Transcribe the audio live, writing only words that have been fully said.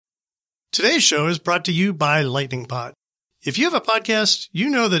Today's show is brought to you by Lightning Pod. If you have a podcast, you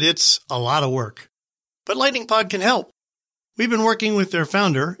know that it's a lot of work. But Lightning Pod can help. We've been working with their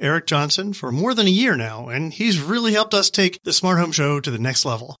founder, Eric Johnson, for more than a year now, and he's really helped us take the Smart Home Show to the next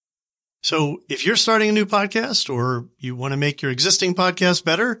level. So if you're starting a new podcast or you want to make your existing podcast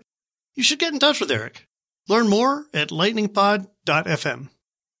better, you should get in touch with Eric. Learn more at lightningpod.fm.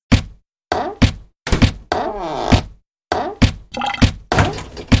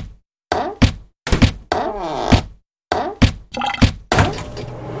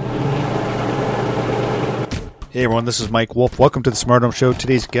 Hey everyone, this is Mike Wolf. Welcome to the Smart Home Show.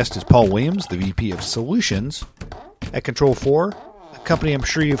 Today's guest is Paul Williams, the VP of Solutions at Control4, a company I'm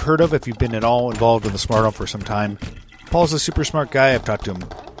sure you've heard of if you've been at all involved in the smart home for some time. Paul's a super smart guy. I've talked to him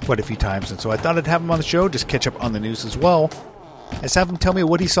quite a few times, and so I thought I'd have him on the show, just catch up on the news as well. Let's have him tell me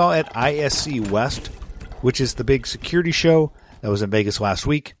what he saw at ISC West, which is the big security show that was in Vegas last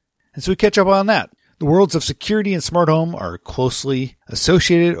week. And so we catch up on that. The worlds of security and smart home are closely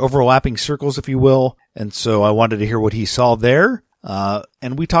associated, overlapping circles, if you will. And so I wanted to hear what he saw there.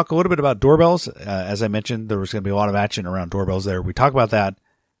 And we talk a little bit about doorbells. As I mentioned, there was going to be a lot of action around doorbells there. We talk about that,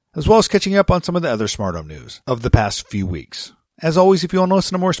 as well as catching up on some of the other smart home news of the past few weeks. As always, if you want to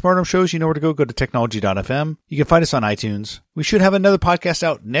listen to more smart home shows, you know where to go. Go to technology.fm. You can find us on iTunes. We should have another podcast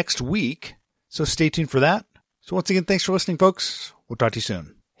out next week, so stay tuned for that. So once again, thanks for listening, folks. We'll talk to you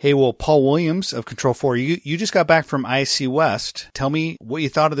soon. Hey, well, Paul Williams of Control4, you just got back from ISC West. Tell me what you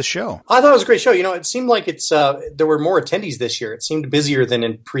thought of the show. I thought it was a great show. You know, it seemed like there were more attendees this year. It seemed busier than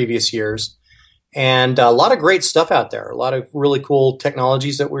in previous years. And a lot of great stuff out there. A lot of really cool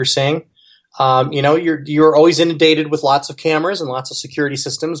technologies that we're seeing. You know, you're always inundated with lots of cameras and lots of security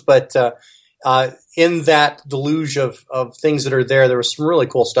systems, but in that deluge of things that are there was some really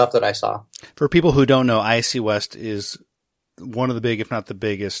cool stuff that I saw. For people who don't know, ISC West is one of the big, if not the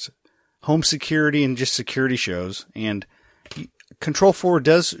biggest, home security and just security shows. And Control4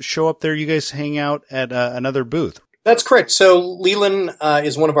 does show up there. You guys hang out at another booth. That's correct. So Leland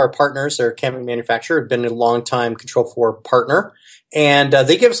is one of our partners. They're a cabinet manufacturer, been a long-time Control4 partner. And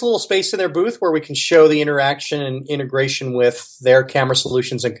they give us a little space in their booth where we can show the interaction and integration with their camera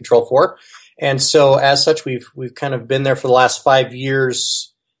solutions in Control4. And so as such, we've kind of been there for the last 5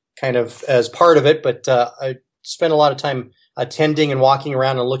 years kind of as part of it. But I spent a lot of time attending and walking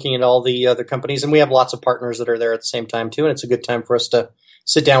around and looking at all the other companies. And we have lots of partners that are there at the same time, too. And it's a good time for us to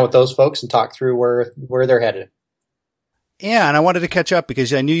sit down with those folks and talk through where they're headed. Yeah, and I wanted to catch up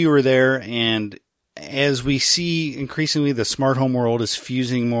because I knew you were there. And as we see increasingly, the smart home world is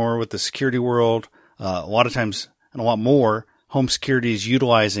fusing more with the security world. A lot of times, and a lot more, home security is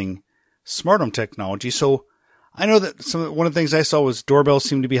utilizing smart home technology. So I know that one of the things I saw was doorbells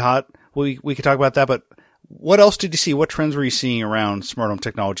seem to be hot. We could talk about that, but what else did you see? What trends were you seeing around smart home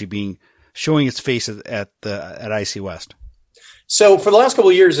technology showing its face at IC West? So for the last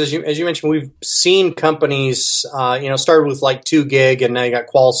couple of years, as you mentioned, we've seen companies, started with like 2 gig, and now you got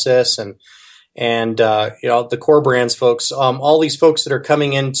Qualsys and the core brands folks, all these folks that are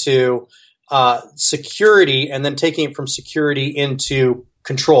coming into security and then taking it from security into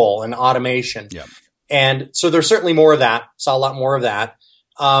control and automation. Yeah. And so there's certainly more of that. Saw a lot more of that.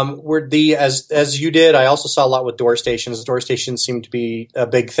 As you did, I also saw a lot with door stations. Door stations seem to be a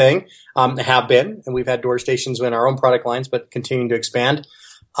big thing, have been, and we've had door stations in our own product lines, but continuing to expand.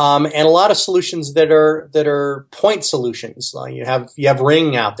 And a lot of solutions that are point solutions. You have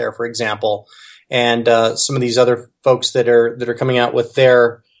Ring out there, for example, and some of these other folks that are coming out with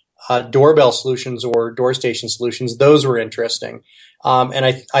their doorbell solutions or door station solutions. Those were interesting,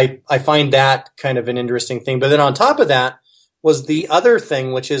 and I find that kind of an interesting thing. But then on top of that was the other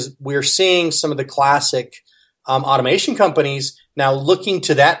thing, which is we're seeing some of the classic automation companies now looking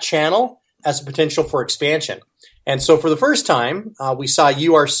to that channel as a potential for expansion. And so for the first time, we saw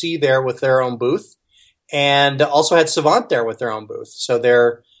URC there with their own booth, and also had Savant there with their own booth. So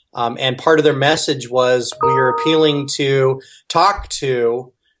they're and part of their message was we are appealing to talk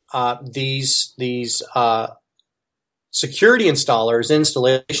to these security installers,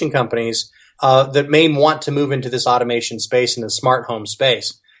 installation companies that may want to move into this automation space and the smart home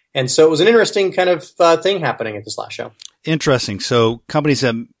space. And so it was an interesting kind of thing happening at this last show. Interesting. So companies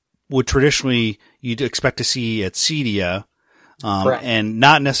that would traditionally you'd expect to see at CEDIA and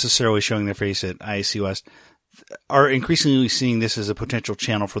not necessarily showing their face at ISC West are increasingly seeing this as a potential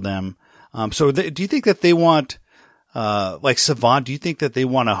channel for them. So do you think that they want, like Savant, do you think that they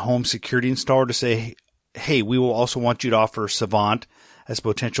want a home security installer to say, hey, we will also want you to offer Savant as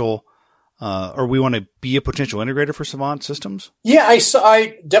potential or we want to be a potential integrator for Savant Systems? Yeah,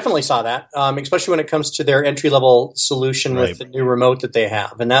 I definitely saw that, especially when it comes to their entry-level solution with the new remote that they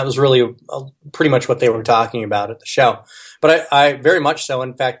have. And that was really pretty much what they were talking about at the show. But I very much so.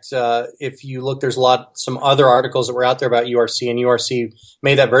 In fact, if you look, there's some other articles that were out there about URC, and URC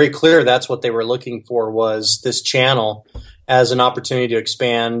made that very clear. That's what they were looking for, was this channel as an opportunity to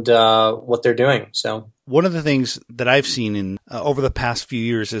expand what they're doing. So one of the things that I've seen in over the past few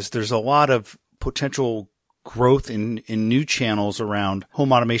years is there's a lot of potential growth in new channels around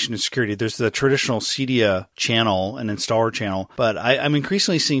home automation and security. There's the traditional CEDIA channel and installer channel, but I'm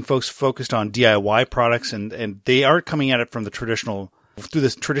increasingly seeing folks focused on DIY products, and they aren't coming at it from through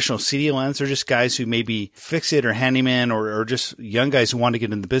this traditional CEDIA lens. They're just guys who maybe fix it, or handyman, or just young guys who want to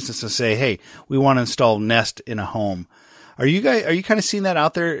get in the business and say, hey, we want to install Nest in a home. Are you kind of seeing that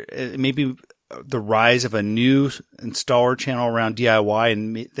out there? Maybe the rise of a new installer channel around DIY,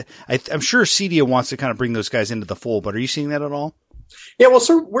 and I'm sure CEDIA wants to kind of bring those guys into the fold, but are you seeing that at all? Yeah, well,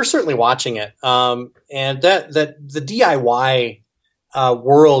 so we're certainly watching it. And that the DIY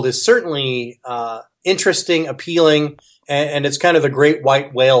world is certainly interesting, appealing, and it's kind of the great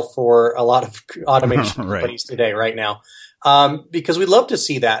white whale for a lot of automation companies today, right now, because we'd love to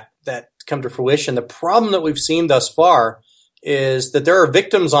see that come to fruition. The problem that we've seen thus far is that there are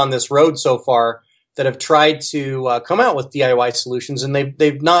victims on this road so far that have tried to come out with DIY solutions, and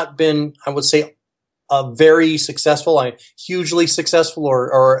they've not been, I would say, very successful, hugely successful,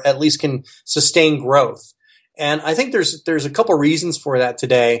 or at least can sustain growth. And I think there's a couple reasons for that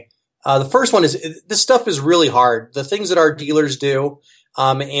today. The first one is this stuff is really hard. The things that our dealers do,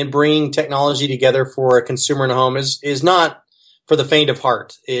 and bringing technology together for a consumer in a home is not for the faint of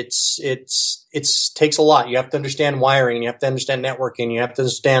heart. It takes a lot. You have to understand wiring. You have to understand networking. You have to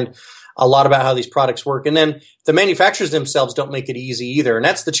understand a lot about how these products work. And then the manufacturers themselves don't make it easy either. And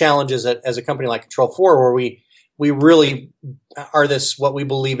that's the challenge as a company like Control4, where we really are what we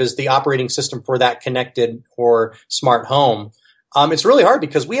believe is the operating system for that connected or smart home. It's really hard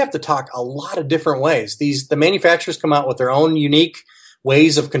because we have to talk a lot of different ways. The manufacturers come out with their own unique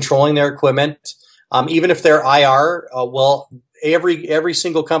ways of controlling their equipment. Even if they're IR, every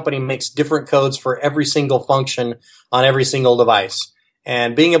single company makes different codes for every single function on every single device.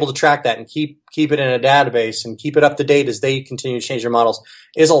 And being able to track that and keep it in a database and keep it up to date as they continue to change their models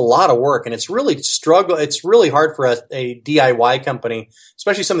is a lot of work. And it's really hard for a DIY company,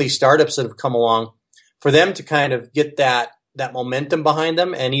 especially some of these startups that have come along, for them to kind of get that momentum behind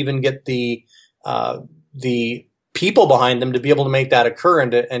them, and even get the people behind them to be able to make that occur,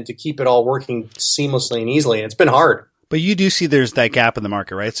 and to keep it all working seamlessly and easily. And it's been hard. But you do see there's that gap in the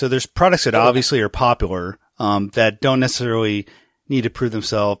market, right? So there's products that obviously are popular, that don't necessarily need to prove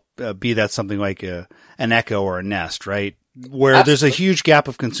themselves, be that something like an Echo or a Nest, right? Where Absolutely. There's a huge gap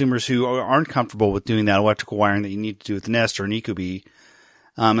of consumers who aren't comfortable with doing that electrical wiring that you need to do with Nest or an Ecobee.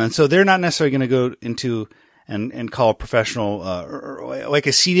 And so they're not necessarily going to go into and call a professional, like a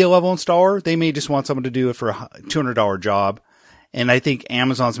CEDIA level installer. They may just want someone to do it for a $200 job. And I think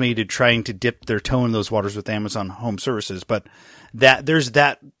Amazon's maybe trying to dip their toe in those waters with Amazon Home Services. But there's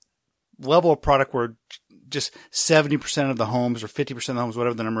that level of product where just 70% of the homes, or 50% of the homes,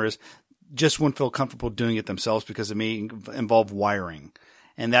 whatever the number is, just wouldn't feel comfortable doing it themselves because it may involve wiring.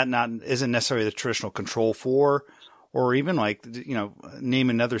 And that isn't necessarily the traditional Control4, or even name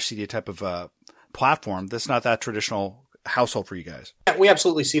another CEDIA type of platform that's not that traditional household for you guys. Yeah, we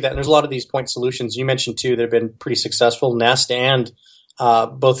absolutely see that. And there's a lot of these point solutions you mentioned too that have been pretty successful, Nest and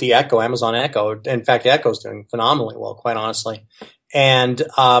both the Echo, Amazon Echo. In fact, Echo's doing phenomenally well, quite honestly. And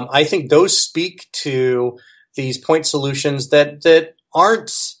I think those speak to these point solutions that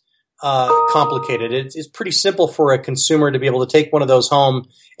aren't complicated. It's pretty simple for a consumer to be able to take one of those home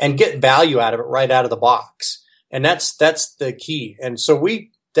and get value out of it right out of the box. And that's the key. And so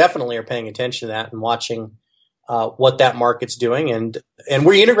we definitely are paying attention to that and watching what that market's doing. And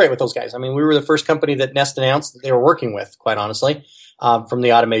we integrate with those guys. I mean, we were the first company that Nest announced that they were working with, quite honestly, from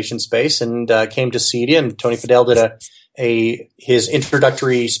the automation space, and came to CEDIA, and Tony Fadell did his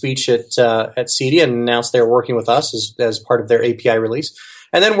introductory speech at CEDIA and announced they were working with us as part of their API release.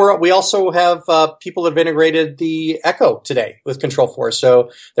 And then we also have people that have integrated the Echo today with Control4. So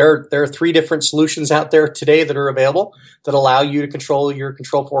there are 3 different solutions out there today that are available that allow you to control your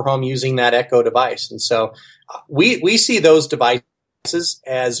Control4 home using that Echo device. And so we see those devices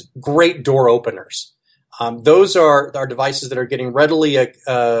as great door openers. Those are devices that are getting readily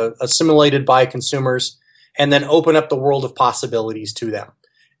assimilated by consumers, and then open up the world of possibilities to them.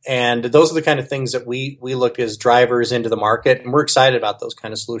 And those are the kind of things that we look as drivers into the market, and we're excited about those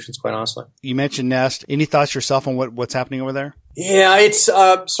kind of solutions, quite honestly. You mentioned Nest. Any thoughts yourself on what's happening over there? Yeah, it's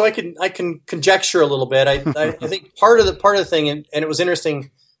so I can conjecture a little bit. I think part of the thing, and it was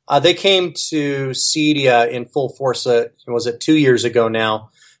interesting. They came to CEDIA in full force. Was it 2 years ago now?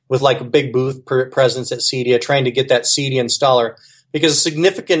 With like a big booth presence at CEDIA, trying to get that CEDIA installer, because a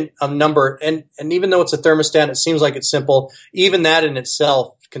significant number, and even though it's a thermostat, it seems like it's simple. Even that in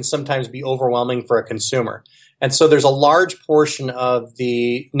itself can sometimes be overwhelming for a consumer. And so there's a large portion of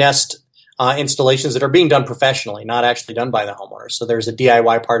the Nest installations that are being done professionally, not actually done by the homeowner. So there's a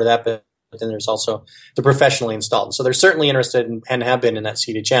DIY part of that, but then there's also the professionally installed. So they're certainly interested in, and have been in that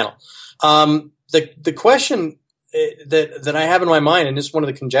CEDIA channel. The question that I have in my mind, and this is one of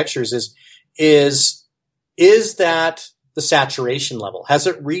the conjectures, is that the saturation level? Has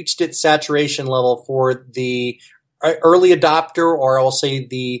it reached its saturation level for the early adopter, or I'll say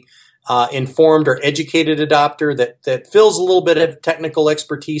the informed or educated adopter that feels a little bit of technical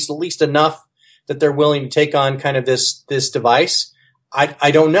expertise, at least enough that they're willing to take on kind of this device?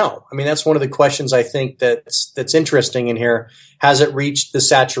 I don't know. I mean, that's one of the questions I think that's interesting in here. Has it reached the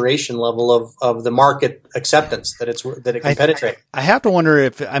saturation level of the market acceptance that it can penetrate? I have to wonder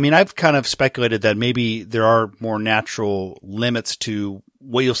if, I mean, I've kind of speculated that maybe there are more natural limits to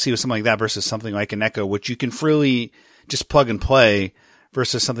what you'll see with something like that versus something like an Echo, which you can freely just plug and play,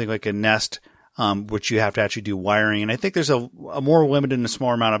 versus something like a Nest, which you have to actually do wiring. And I think there's a more limited and a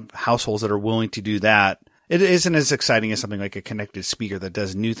smaller amount of households that are willing to do that. It isn't as exciting as something like a connected speaker that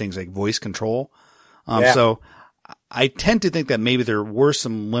does new things like voice control. So I tend to think that maybe there were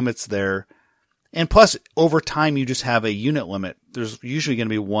some limits there. And plus, over time, you just have a unit limit. There's usually going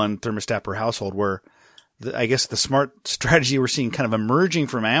to be one thermostat per household, where I guess the smart strategy we're seeing kind of emerging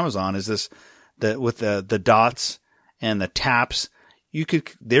from Amazon is this, with the dots and the taps,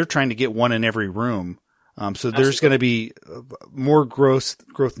 they're trying to get one in every room. So there's going to be more growth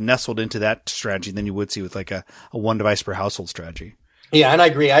nestled into that strategy than you would see with like a one device per household strategy. Yeah, and I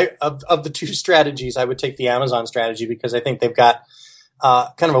agree. Of the two strategies, I would take the Amazon strategy, because I think they've got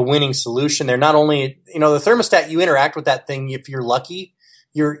kind of a winning solution there. Not only, the thermostat, you interact with that thing, if you're lucky,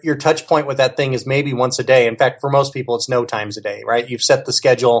 your touch point with that thing is maybe once a day. In fact, for most people, it's no times a day, right? You've set the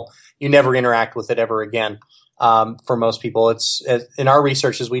schedule. You never interact with it ever again. For most people, it's, in our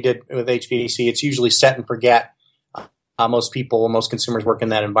research as we did with HVAC, it's usually set and forget. Most consumers work in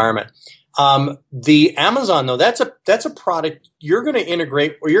that environment. The Amazon, though, that's a product you're going to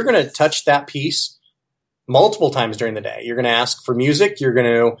integrate, or you're going to touch that piece multiple times during the day. You're going to ask for music. You're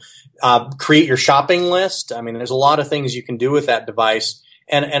going to create your shopping list. I mean, there's a lot of things you can do with that device,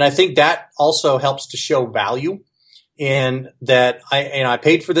 and I think that also helps to show value. In that I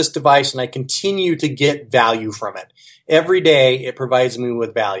paid for this device and I continue to get value from it. Every day it provides me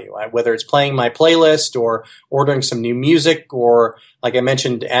with value, whether it's playing my playlist or ordering some new music, or like I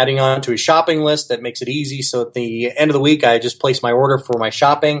mentioned, adding on to a shopping list that makes it easy. So at the end of the week, I just place my order for my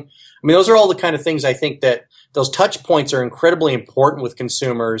shopping. I mean, those are all the kind of things I think that those touch points are incredibly important with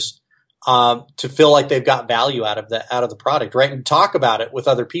consumers to feel like they've got value out of the product, right? And talk about it with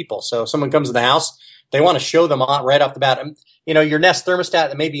other people. So if someone comes to the house, they want to show them right off the bat. Your Nest thermostat,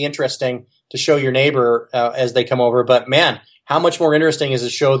 that may be interesting to show your neighbor as they come over. But man, how much more interesting is to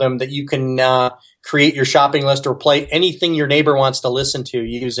show them that you can create your shopping list or play anything your neighbor wants to listen to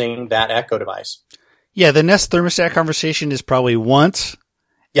using that Echo device. Yeah, the Nest thermostat conversation is probably once,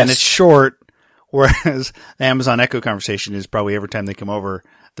 yes, and it's short, whereas the Amazon Echo conversation is probably every time they come over,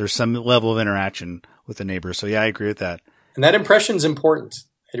 there's some level of interaction with the neighbor. So yeah, I agree with that. And that impression's important.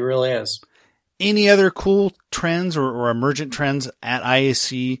 It really is. Any other cool trends or emergent trends at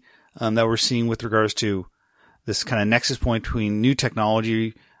IAC that we're seeing with regards to this kind of nexus point between new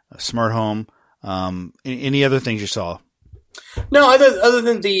technology, smart home, any other things you saw? No, other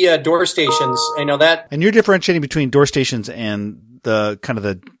than the door stations, that. And you're differentiating between door stations and the kind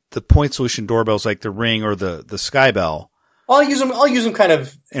of the point solution doorbells like the Ring or the Sky Bell. Well, I'll use them kind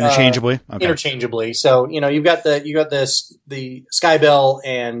of interchangeably. Okay. Interchangeably. So you've got the Sky Bell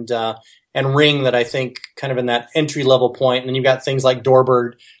and Ring that I think kind of in that entry level point, and then you've got things like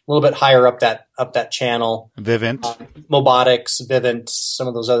Doorbird a little bit higher up that channel. Vivint, Mobotics, Vivint, some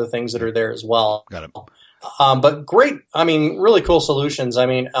of those other things that are there as well. Got it. But great, really cool solutions. I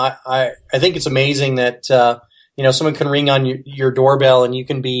think it's amazing that someone can ring on your doorbell and you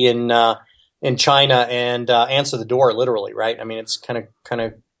can be in China and answer the door literally, right? I mean, it's kind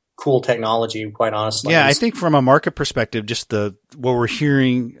of cool technology, quite honestly. Yeah, I think from a market perspective, just what we're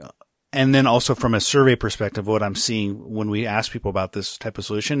hearing. And then also from a survey perspective, what I'm seeing when we ask people about this type of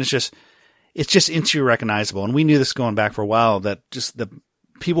solution, it's just instantly recognizable. And we knew this going back for a while, that just the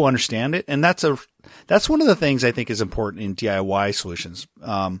people understand it. And that's one of the things I think is important in DIY solutions,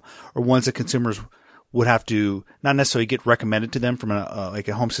 or ones that consumers would have to not necessarily get recommended to them from like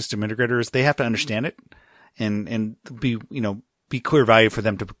a home system integrator. Is they have to understand it and be clear value for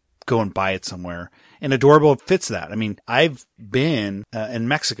them to go and buy it somewhere. And Adorable fits that. I mean, I've been in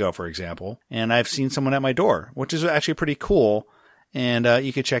Mexico, for example, and I've seen someone at my door, which is actually pretty cool. And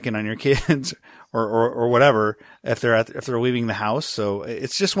you could check in on your kids or whatever if they're leaving the house. So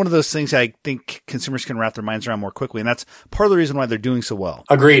it's just one of those things that I think consumers can wrap their minds around more quickly, and that's part of the reason why they're doing so well.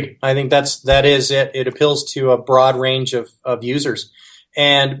 Agreed. I think that is it. It appeals to a broad range of users,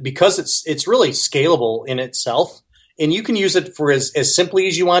 and because it's really scalable in itself, and you can use it for as simply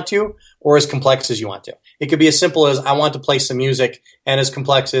as you want to, or as complex as you want to. It could be as simple as I want to play some music, and as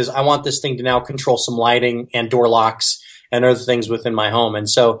complex as I want this thing to now control some lighting and door locks and other things within my home. And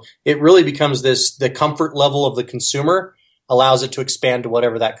so it really becomes the comfort level of the consumer allows it to expand to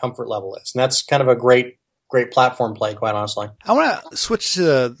whatever that comfort level is. And that's kind of a great platform play, quite honestly. I want to switch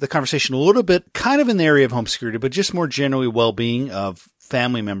to the conversation a little bit, kind of in the area of home security, but just more generally well-being of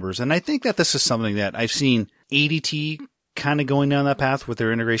family members. And I think that this is something that I've seen ADT kind of going down that path with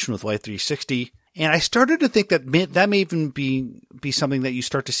their integration with Life 360. And I started to think that may even be something that you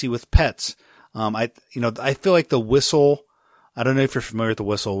start to see with pets. I feel like the Whistle, I don't know if you're familiar with the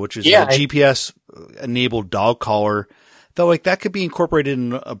Whistle, which is a GPS enabled dog collar. Felt like that could be incorporated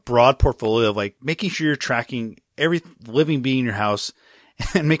in a broad portfolio of like making sure you're tracking every living being in your house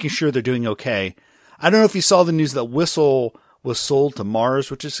and making sure they're doing okay. I don't know if you saw the news that Whistle was sold to Mars,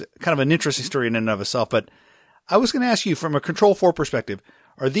 which is kind of an interesting story in and of itself. But I was going to ask you from a Control4 perspective,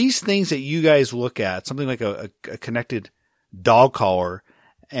 are these things that you guys look at, something like a connected dog collar,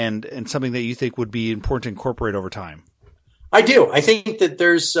 and something that you think would be important to incorporate over time? I do. I think that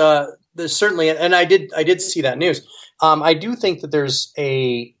there's certainly, and I did see that news. I do think that there's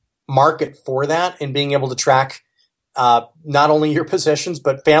a market for that in being able to track not only your possessions,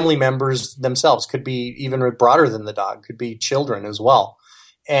 but family members themselves. Could be even broader than the dog, could be children as well.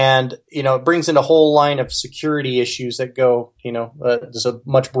 And, it brings in a whole line of security issues that go, there's a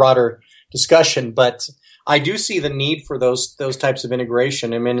much broader discussion, but I do see the need for those types of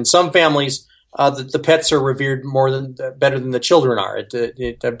integration. I mean, in some families, the pets are revered better than the children are.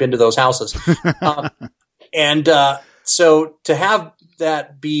 I've been to those houses. So to have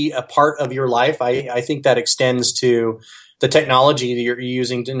that be a part of your life, I think that extends to the technology that you're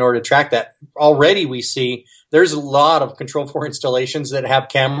using in order to track that. Already we see there's a lot of Control4 installations that have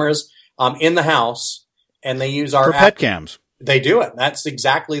cameras in the house, and they use our pet cams. They do it. That's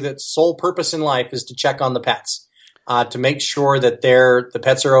exactly the sole purpose in life, is to check on the pets, to make sure that the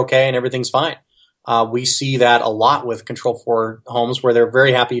pets are okay and everything's fine. We see that a lot with Control4 homes, where they're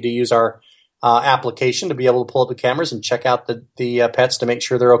very happy to use our application to be able to pull up the cameras and check out the pets to make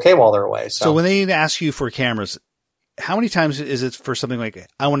sure they're okay while they're away. So when they ask you for cameras, how many times is it for something like,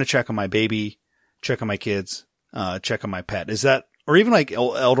 I want to check on my baby, check on my kids, check on my pet? Is that, or even like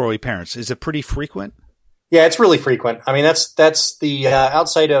elderly parents, is it pretty frequent? Yeah, it's really frequent. I mean, that's the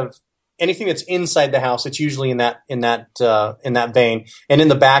outside of anything that's inside the house. It's usually in that vein, and in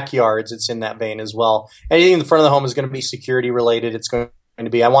the backyards, it's in that vein as well. Anything in the front of the home is going to be security related. It's going to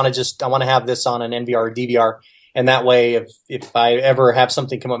be, I want to have this on an NVR or DVR, and that way, if I ever have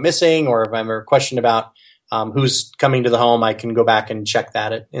something come up missing, or if I'm ever questioned about who's coming to the home, I can go back and check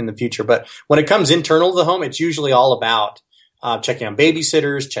that in the future. But when it comes internal to the home, it's usually all about checking on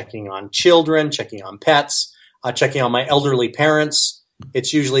babysitters, checking on children, checking on pets, checking on my elderly parents.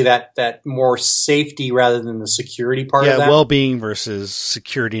 It's usually that more safety rather than the security part of that. Yeah, well-being versus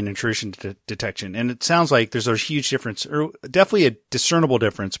security and intrusion detection. And it sounds like there's a huge difference, or definitely a discernible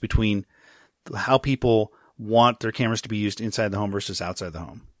difference between how people want their cameras to be used inside the home versus outside the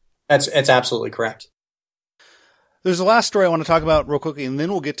home. That's absolutely correct. There's a last story I want to talk about real quickly, and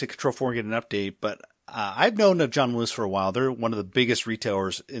then we'll get to Control4 and get an update. But I've known of John Lewis for a while. They're one of the biggest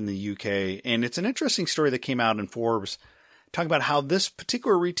retailers in the UK, and it's an interesting story that came out in Forbes talking about how this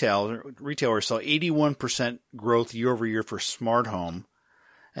particular retailer saw 81% growth year over year for smart home,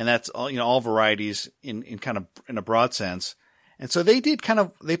 and that's all varieties in a broad sense. And so they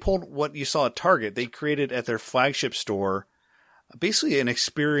pulled what you saw at Target. They created at their flagship store basically an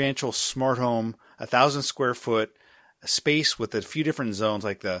experiential smart home, 1,000 square foot space with a few different zones,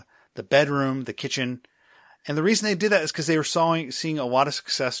 like the bedroom, the kitchen. And the reason they did that is because they were seeing a lot of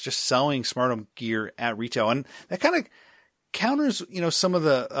success just selling smart home gear at retail. And that kind of counters, some of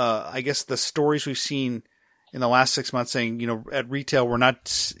the, I guess the stories we've seen in the last 6 months saying, at retail, we're not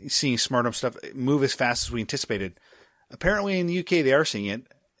seeing smart home stuff move as fast as we anticipated. Apparently in the UK, they are seeing it,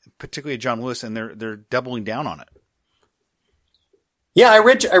 particularly at John Lewis, and they're doubling down on it. Yeah, I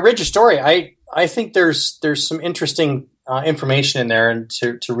read your story. I think there's some interesting information in there and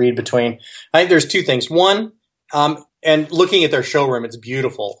to read between. I think there's two things. One, and looking at their showroom, it's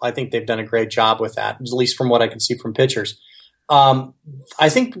beautiful. I think they've done a great job with that, at least from what I can see from pictures. I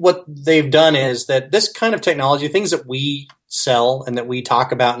think what they've done is that this kind of technology, things that we sell and that we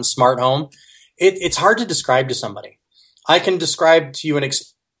talk about in smart home, it's hard to describe to somebody. I can describe to you an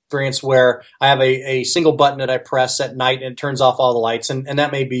experience where I have a single button that I press at night and it turns off all the lights, and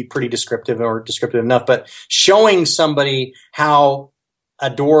that may be pretty descriptive or descriptive enough, but showing somebody how a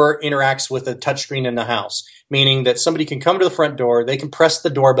door interacts with a touchscreen in the house, meaning that somebody can come to the front door, they can press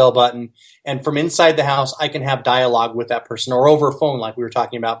the doorbell button, and from inside the house, I can have dialogue with that person or over a phone like we were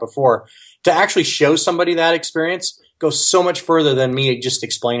talking about before. To actually show somebody that experience goes so much further than me just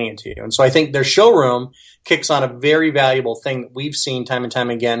explaining it to you. And so I think their showroom kicks on a very valuable thing that we've seen time and time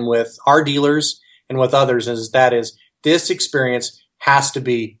again with our dealers and with others, is this experience has to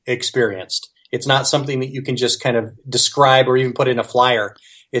be experienced. It's not something that you can just kind of describe or even put in a flyer.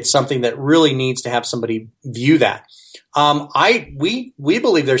 It's something that really needs to have somebody view that. We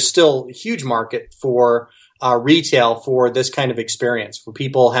believe there's still a huge market for retail for this kind of experience, for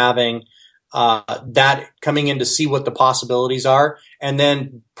people having that coming in to see what the possibilities are and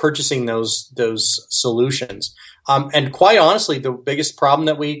then purchasing those solutions. And quite honestly, the biggest problem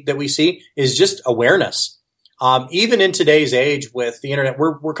that we see is just awareness. Even in today's age with the internet,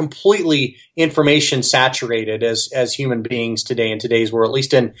 we're completely information saturated as human beings today in today's world, at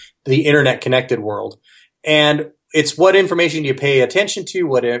least in the internet connected world. And it's what information do you pay attention to?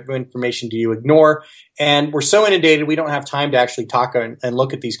 What information do you ignore? And we're so inundated, we don't have time to actually talk and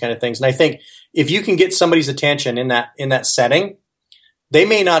look at these kind of things. And I think if you can get somebody's attention in that setting, they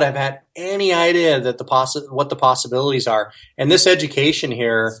may not have had any idea that what the possibilities are. And this education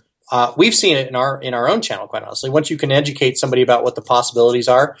here, we've seen it in our own channel, quite honestly. Once you can educate somebody about what the possibilities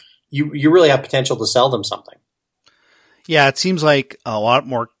are, you really have potential to sell them something. Yeah, it seems like a lot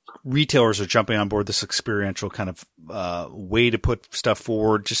more retailers are jumping on board this experiential kind of way to put stuff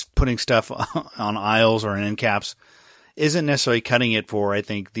forward. Just putting stuff on aisles or in end caps isn't necessarily cutting it for, I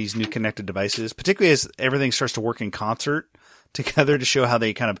think, these new connected devices, particularly as everything starts to work in concert together to show how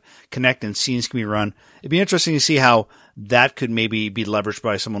they kind of connect and scenes can be run. It'd be interesting to see how that could maybe be leveraged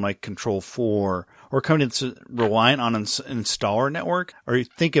by someone like Control4 or a company that's reliant on an installer network, or you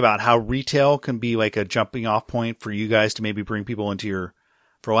think about how retail can be like a jumping off point for you guys to maybe bring people into your,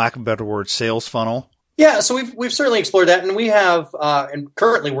 for lack of a better word, sales funnel. Yeah, so we've certainly explored that, and we have, and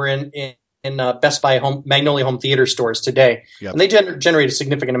currently we're in Best Buy Magnolia Home Theater stores today, yep. And they generate a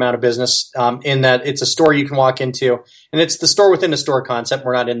significant amount of business in that it's a store you can walk into, and it's the store within a store concept.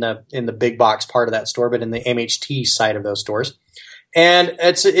 We're not in the big box part of that store, but in the MHT side of those stores. And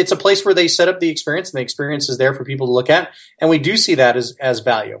it's a place where they set up the experience, and the experience is there for people to look at. And we do see that as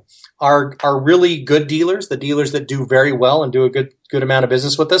value. Our really good dealers, the dealers that do very well and do a good amount of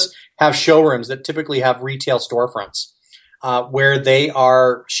business with us, have showrooms that typically have retail storefronts where they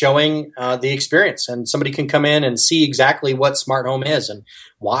are showing the experience, and somebody can come in and see exactly what smart home is and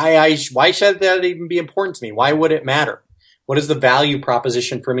why should that even be important to me? Why would it matter? What is the value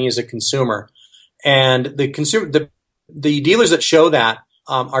proposition for me as a consumer? And the dealers that show that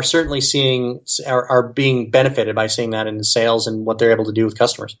are certainly are being benefited by seeing that in the sales and what they're able to do with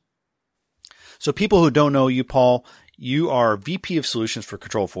customers. So people who don't know you, Paul, you are VP of Solutions for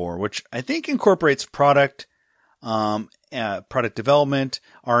Control4, which I think incorporates product development,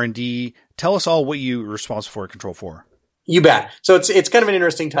 R&D. Tell us all what you're responsible for at Control4. You bet. So it's kind of an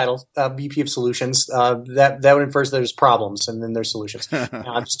interesting title, VP of Solutions. That infers there's problems and then there's solutions. No,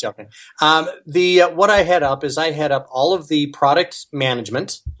 I'm just joking. What I head up is all of the product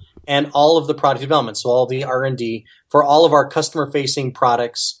management and all of the product development. So all the R&D for all of our customer-facing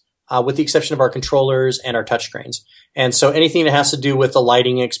products, with the exception of our controllers and our touchscreens. And so anything that has to do with the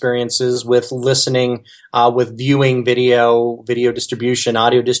lighting experiences, with listening, with viewing video distribution,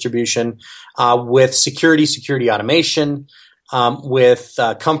 audio distribution, with security automation, with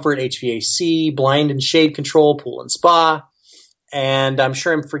comfort, HVAC, blind and shade control, pool and spa. And I'm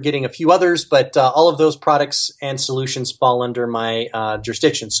sure I'm forgetting a few others, but all of those products and solutions fall under my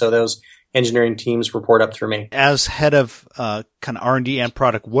jurisdiction. So those engineering teams report up through me. As head of kind of R&D and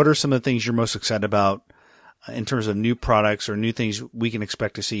product, what are some of the things you're most excited about in terms of new products or new things we can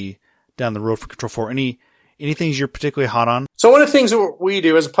expect to see down the road for Control4? Any things you're particularly hot on? So one of the things that we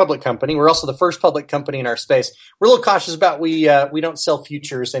do as a public company, we're also the first public company in our space. We're a little cautious about we don't sell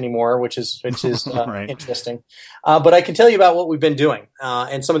futures anymore, which is right. Interesting. But I can tell you about what we've been doing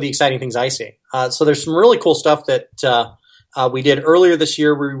and some of the exciting things I see. So there's some really cool stuff that we did earlier this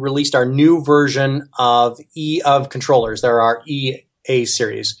year. We released our new version of controllers. There are EA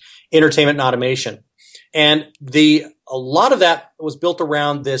series, entertainment and automation. And a lot of that was built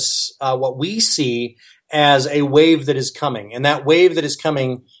around this, what we see as a wave that is coming. And that wave that is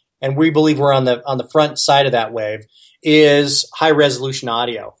coming, and we believe we're on the front side of that wave, is high resolution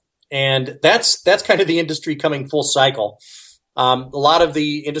audio. And that's kind of the industry coming full cycle. A lot of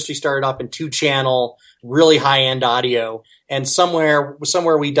the industry started off in 2-channel, really high-end audio, and somewhere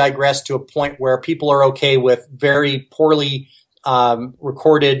we digressed to a point where people are okay with very poorly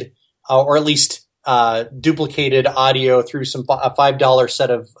recorded or at least duplicated audio through a $5 set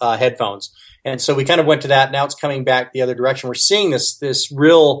of headphones. And so we kind of went to that. Now it's coming back the other direction. We're seeing this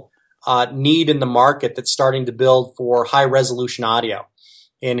real need in the market that's starting to build for high-resolution audio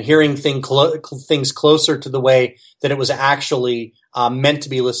and hearing things closer to the way that it was actually meant to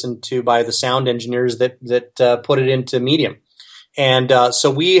be listened to by the sound engineers that put it into medium. And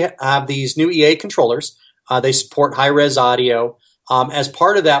so we have these new EA controllers. They support high-res audio. As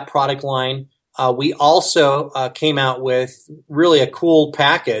part of that product line, we also came out with really a cool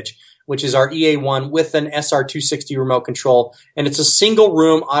package, which is our EA1 with an SR260 remote control. And it's a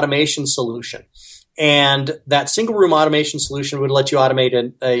single-room automation solution. And that single room automation solution would let you automate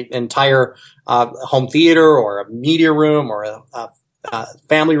an entire home theater or a media room or a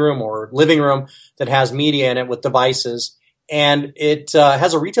family room or living room that has media in it with devices. And it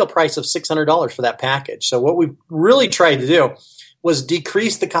has a retail price of $600 for that package. So what we've really tried to do was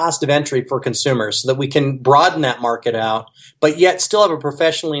decrease the cost of entry for consumers so that we can broaden that market out, but yet still have a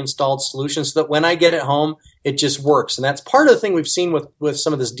professionally installed solution so that when I get it home, it just works. And that's part of the thing we've seen with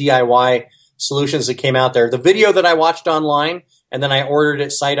some of this DIY solutions that came out there. The video that I watched online and then I ordered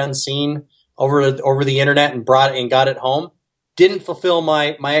it sight unseen over the internet and got it home didn't fulfill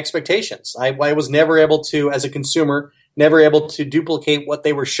my expectations. I was never able to, as a consumer, duplicate what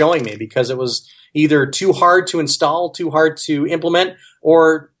they were showing me because it was either too hard to install, too hard to implement,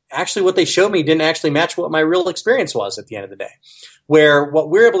 or actually what they showed me didn't actually match what my real experience was at the end of the day. Where what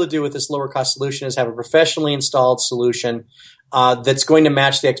we're able to do with this lower cost solution is have a professionally installed solution that's going to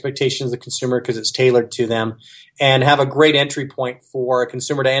match the expectations of the consumer because it's tailored to them, and have a great entry point for a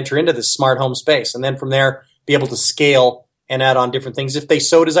consumer to enter into this smart home space. And then from there, be able to scale and add on different things if they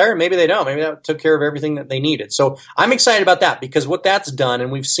so desire. Maybe they don't. Maybe that took care of everything that they needed. So I'm excited about that because what that's done,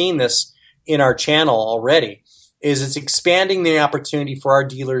 and we've seen this in our channel already, is it's expanding the opportunity for our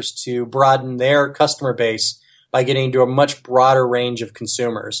dealers to broaden their customer base by getting into a much broader range of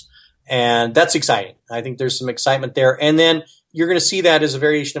consumers. And that's exciting. I think there's some excitement there. And then you're going to see that as a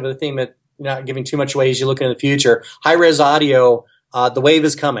variation of the theme that, not giving too much away as you look into the future. High-res audio, the wave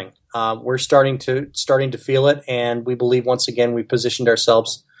is coming. We're starting to feel it, and we believe once again we've positioned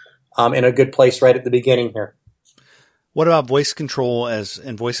ourselves in a good place right at the beginning here. What about voice control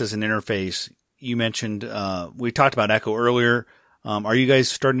and voice as an interface? You mentioned we talked about Echo earlier. Are you guys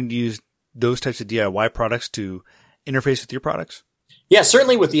starting to use those types of DIY products to interface with your products? Yeah,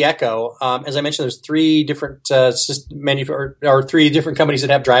 certainly with the Echo. As I mentioned, there's 3 different or 3 different companies that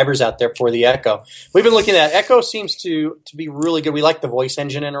have drivers out there for the Echo. We've been looking at Echo. Seems to be really good. We like the voice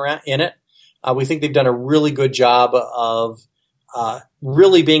engine in it. We think they've done a really good job of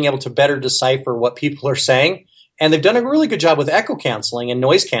really being able to better decipher what people are saying, and they've done a really good job with echo canceling and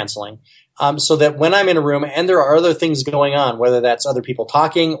noise canceling, so that when I'm in a room and there are other things going on, whether that's other people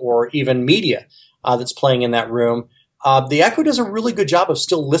talking or even media that's playing in that room. The Echo does a really good job of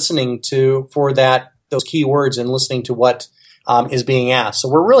still listening for those keywords and listening to what is being asked. So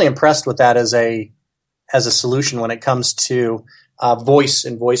we're really impressed with that as a solution when it comes to voice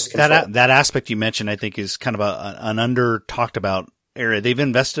and voice control. That aspect you mentioned, I think, is kind of an under talked about area. They've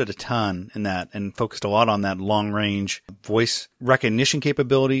invested a ton in that and focused a lot on that long range voice recognition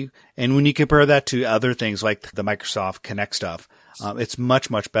capability. And when you compare that to other things like the Microsoft Connect stuff, it's much,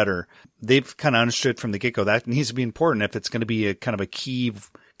 much better. They've kind of understood from the get-go that needs to be important if it's going to be a kind of a key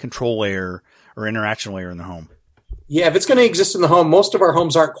control layer or interaction layer in the home. Yeah, if it's going to exist in the home, most of our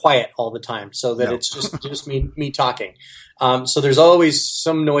homes aren't quiet all the time, so that it's just me talking. So there's always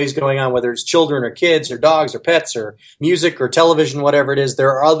some noise going on, whether it's children or kids or dogs or pets or music or television, whatever it is.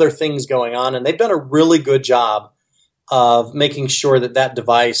 There are other things going on, and they've done a really good job of making sure that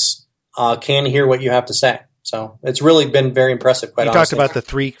device can hear what you have to say. So it's really been very impressive, quite honestly. You talked about the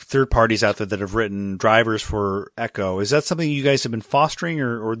 3 third parties out there that have written drivers for Echo. Is that something you guys have been fostering,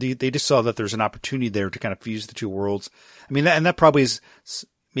 or they just saw that there's an opportunity there to kind of fuse the 2 worlds? I mean, that probably is,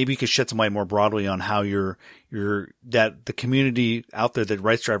 maybe you could shed some light more broadly on how that the community out there that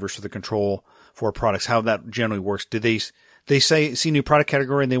writes drivers for the Control4 products, how that generally works. Do they see new product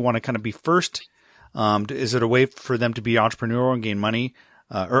category and they want to kind of be first? Is it a way for them to be entrepreneurial and gain money?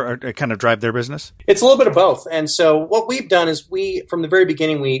 or kind of drive their business? It's a little bit of both. And so what we've done is from the very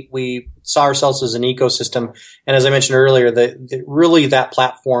beginning, we saw ourselves as an ecosystem. And as I mentioned earlier, really that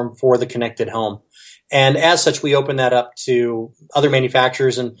platform for the connected home. And as such, we open that up to other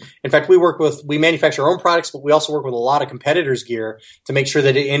manufacturers. And in fact, we manufacture our own products, but we also work with a lot of competitors' gear to make sure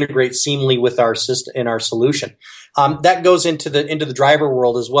that it integrates seamlessly with our system and our solution. That goes into the driver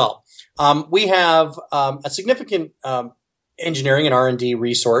world as well. We have a significant engineering and R&D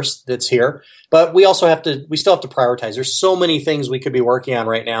resource that's here, but we still have to prioritize. There's so many things we could be working on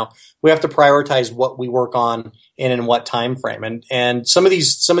right now. We have to prioritize what we work on and in what time frame. And some of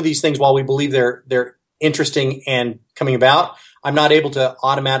these things, while we believe they're interesting and coming about, I'm not able to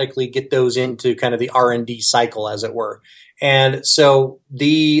automatically get those into kind of the R&D cycle, as it were. And so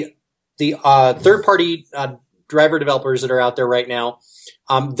the third-party driver developers that are out there right now,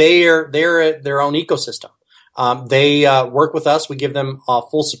 they're their own ecosystem. They work with us. We give them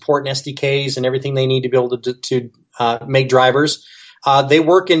full support and SDKs and everything they need to be able to make drivers. They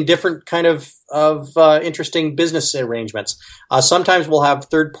work in different kind of interesting business arrangements. Sometimes we'll have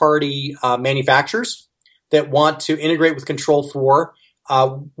third-party manufacturers that want to integrate with Control4.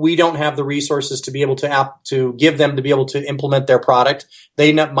 We don't have the resources to be able to give them to be able to implement their product.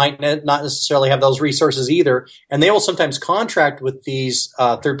 They might not necessarily have those resources either, and they will sometimes contract with these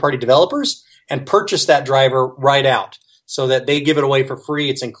third-party developers and purchase that driver right out so that they give it away for free.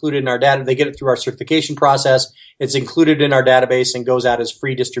 It's included in our data. They get it through our certification process. It's included in our database and goes out as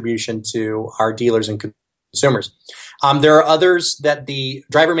free distribution to our dealers and consumers. There are others that the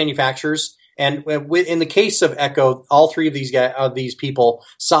driver manufacturers, and in the case of Echo, all three of these people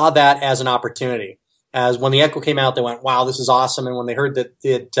saw that as an opportunity. As when the Echo came out, they went, "Wow, this is awesome!" And when they heard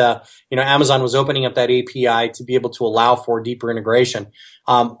that Amazon was opening up that API to be able to allow for deeper integration,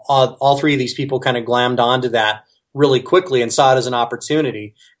 all three of these people kind of glammed onto that really quickly and saw it as an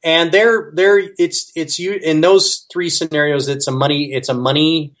opportunity. And it's in those three scenarios, it's a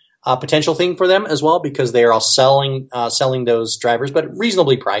money potential thing for them as well, because they are all selling those drivers, but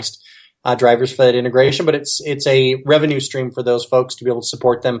reasonably priced drivers for that integration. But it's a revenue stream for those folks to be able to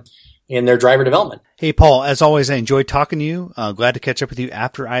support them in their driver development. Hey, Paul, as always, I enjoyed talking to you. Glad to catch up with you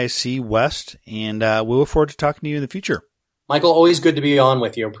after ISC West, and we look forward to talking to you in the future. Michael, always good to be on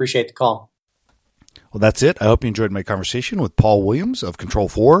with you. Appreciate the call. Well, that's it. I hope you enjoyed my conversation with Paul Williams of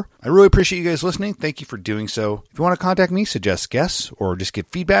Control4. I really appreciate you guys listening. Thank you for doing so. If you want to contact me, suggest guests, or just give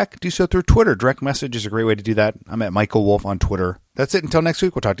feedback, do so through Twitter. Direct message is a great way to do that. I'm at Michael Wolf on Twitter. That's it. Until next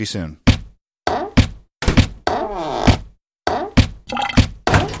week, we'll talk to you soon.